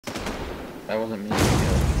That wasn't me. Kill.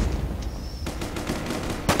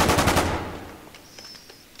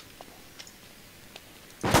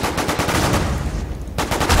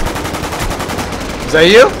 Is that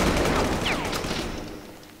you?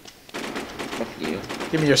 Fuck you.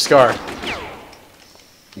 Give me your scar.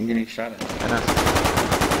 I'm getting shot at. I know.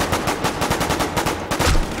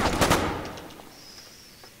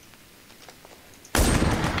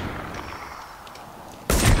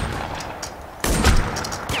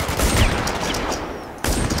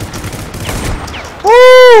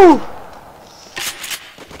 Woo!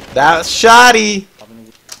 That was shoddy.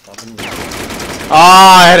 Oh,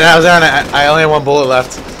 I was on it. I only had one bullet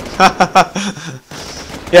left.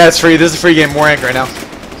 Yeah, it's free. This is a free game. War Inc. right now.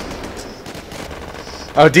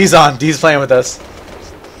 Oh, D's on. D's playing with us.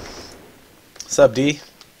 What's up, D?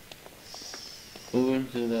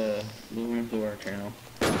 Move into our channel.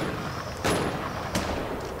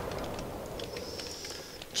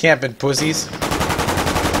 Camping pussies.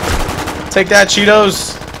 Take that,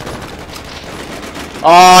 Cheetos.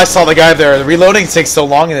 Oh, I saw the guy there. The reloading takes so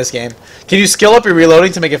long in this game. Can you skill up your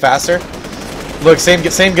reloading to make it faster? Look, same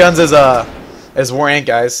guns as War Inc,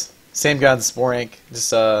 guys. Same guns, War Inc.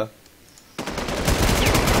 Just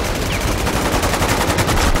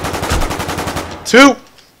two.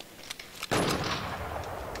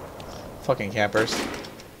 Fucking campers.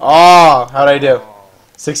 Oh, how'd I do?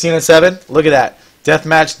 16 and 7. Look at that.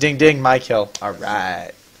 Deathmatch, ding ding, my kill. All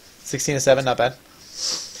right. 16 and 7, not bad.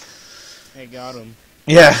 I got him.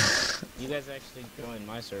 Yeah. You guys actually joined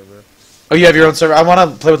my server. Oh, you have your own server? I want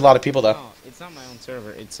to play with a lot of people, though. No, it's not my own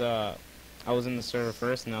server. It's, I was in the server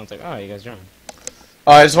first, and now it's like, oh, you guys joined.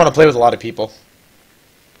 Oh, I just want to play with a lot of people.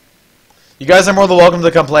 You guys are more than welcome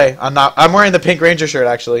to come play. I'm wearing the Pink Ranger shirt,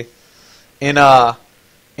 actually. In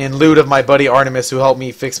lieu of my buddy Artemis, who helped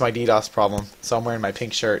me fix my DDoS problem. So I'm wearing my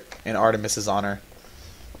pink shirt in Artemis's honor.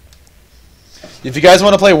 If you guys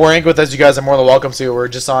want to play War Inc with us, you guys are more than welcome to. We're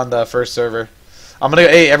just on the first server. I'm gonna.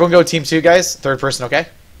 Hey, everyone, go team 2, guys. Third person, okay?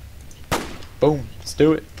 Boom. Let's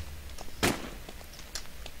do it.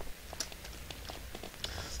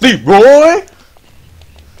 Leroy.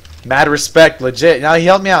 Mad respect, legit. Now he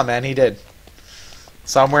helped me out, man. He did.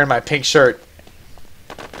 So I'm wearing my pink shirt.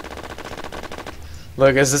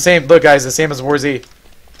 Look, it's the same. Look, guys, the same as War Z.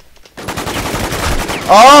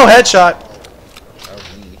 Oh, headshot.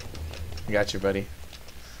 I got you, buddy.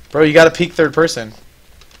 Bro, you got to peek third person.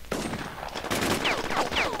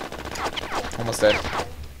 Almost dead.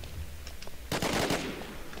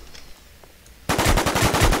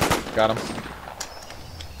 Got him.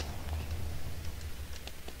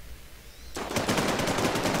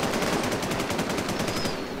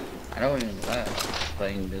 I don't even like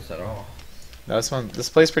playing this at all. No, this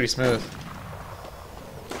plays pretty smooth.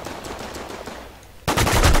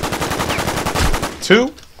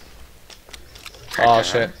 Two. Oh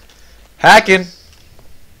shit. Hacking.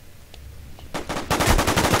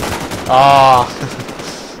 Ah.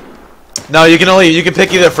 No, you can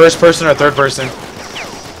pick either first person or third person.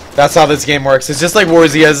 That's how this game works. It's just like War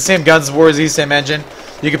Z. It has the same guns as War Z, same engine.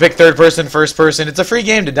 You can pick third person, first person. It's a free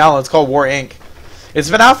game to download. It's called War Inc. It's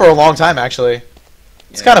been out for a long time, actually.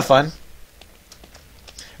 It's kind of fun.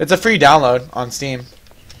 It's a free download on Steam.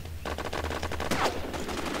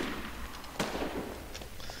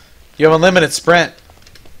 You have unlimited sprint,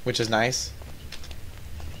 which is nice.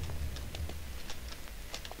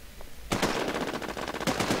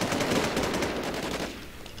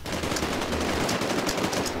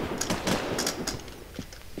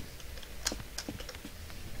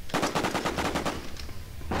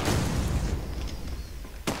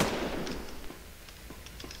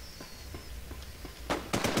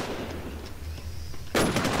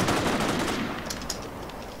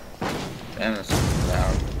 Damn, it's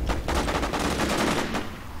loud.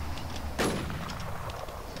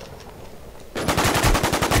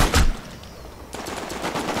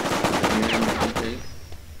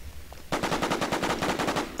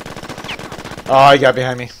 Oh, he got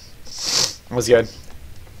behind me. That was good.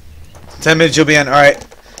 10 minutes, you'll be in. Alright.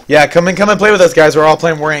 Yeah, come and play with us, guys. We're all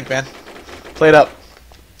playing War Inc, man. Play it up.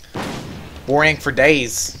 War Inc for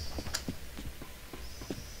days.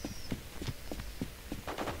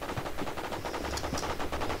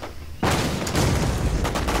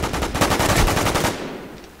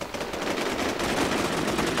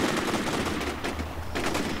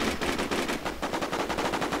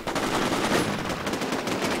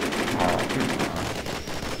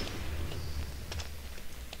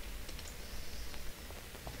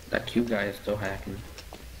 That Q guy is still hacking.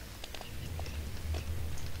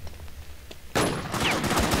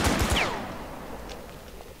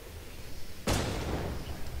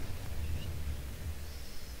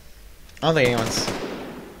 I don't think anyone's.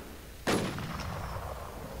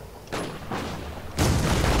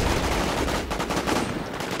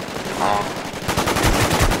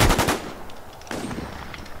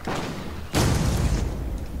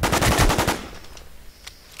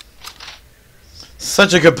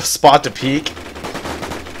 Such a good spot to peek.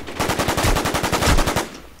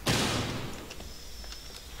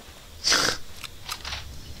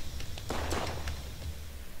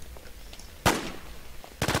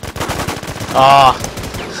 Ah.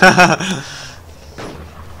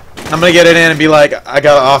 I'm gonna get it in and be like, I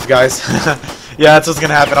got it off, guys. Yeah, that's what's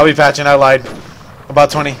gonna happen. I'll be patching. I lied. About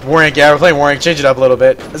 20. Warrank, yeah, we're playing Warrank. Change it up a little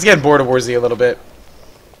bit. Let's get bored of War Z a little bit.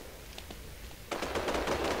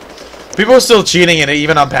 People are still cheating in it,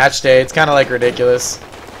 even on patch day. It's kind of like ridiculous.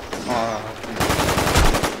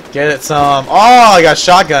 Get it some. Oh, I got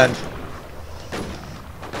shotgunned.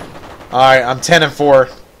 Alright, I'm 10 and 4.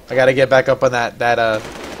 I gotta get back up on that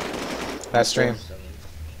stream.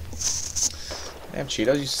 Damn,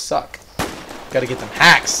 Cheetos, you suck. Gotta get them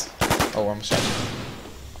hacks. Oh, I'm shot.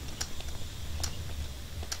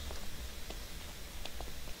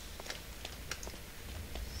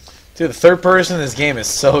 Dude, the third person in this game is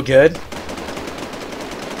so good.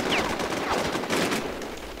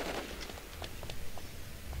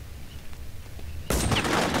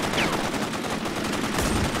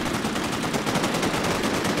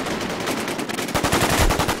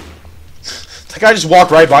 That guy just walked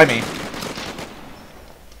right by me.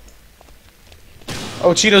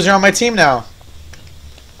 Oh, Cheetos, you're on my team now.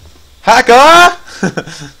 Hacka!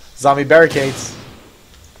 Zombie barricades.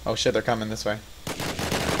 Oh shit, they're coming this way.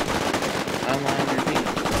 I'm on your team.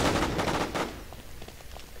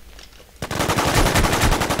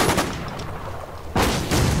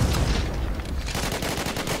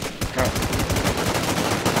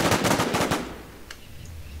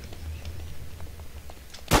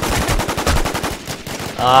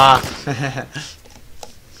 Ah.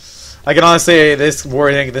 I can honestly say this War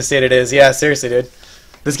Inc. the state it is. Yeah, seriously, dude.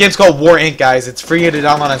 This game's called War Inc., guys. It's free to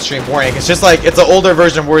download on stream. War Inc. It's just like, it's an older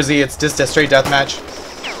version of War Z. It's just a straight deathmatch.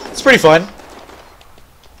 It's pretty fun.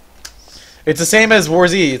 It's the same as War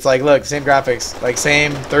Z. It's like, look, same graphics. Like,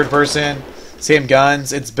 same third person, same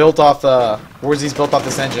guns. It's built off the... War Z's built off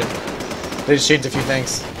this engine. They just changed a few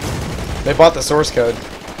things. They bought the source code.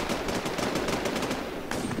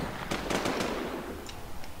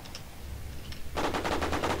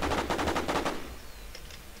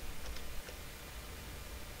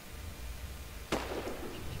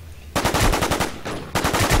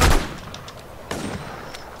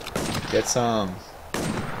 Get some.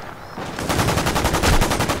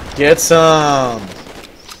 Get some.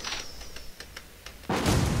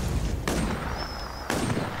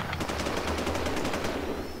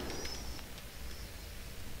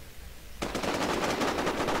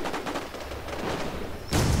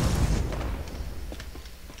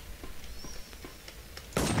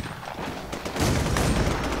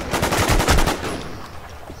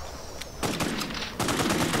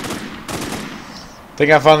 I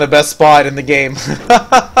think I found the best spot in the game.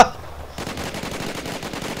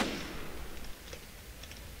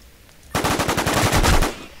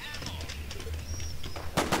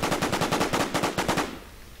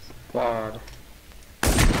 Quad.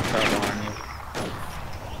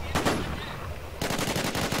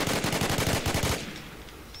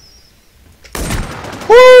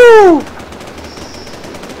 Woo!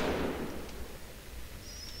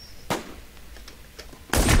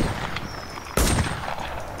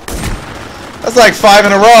 That's like 5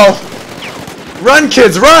 in a row. Run,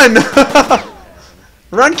 kids, run!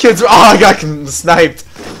 Run, kids. Oh, I got sniped.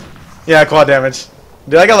 Yeah, quad damage.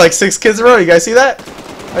 Dude, I got like 6 kids in a row. You guys see that?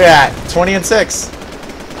 Look at that. 20 and 6.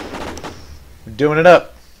 We're doing it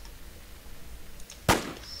up.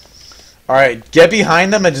 Alright, get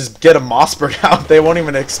behind them and just get a Mossberg out. They won't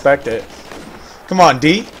even expect it. Come on,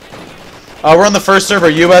 D. We're on the first server.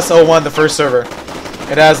 US01, the first server.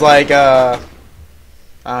 It has like, I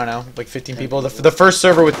don't know, like 15 people. The first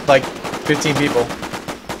server with like 15 people.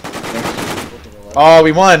 Oh,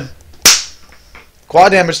 we won.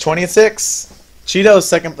 Quad damage 20 and 6. Cheetos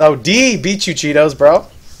second. Oh, D beat you, Cheetos, bro.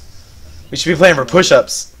 We should be playing for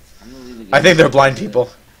push-ups. I think they're blind people.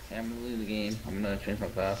 Yeah, I'm gonna leave the game. I'm gonna change my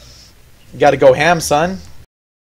class. You gotta go ham, son.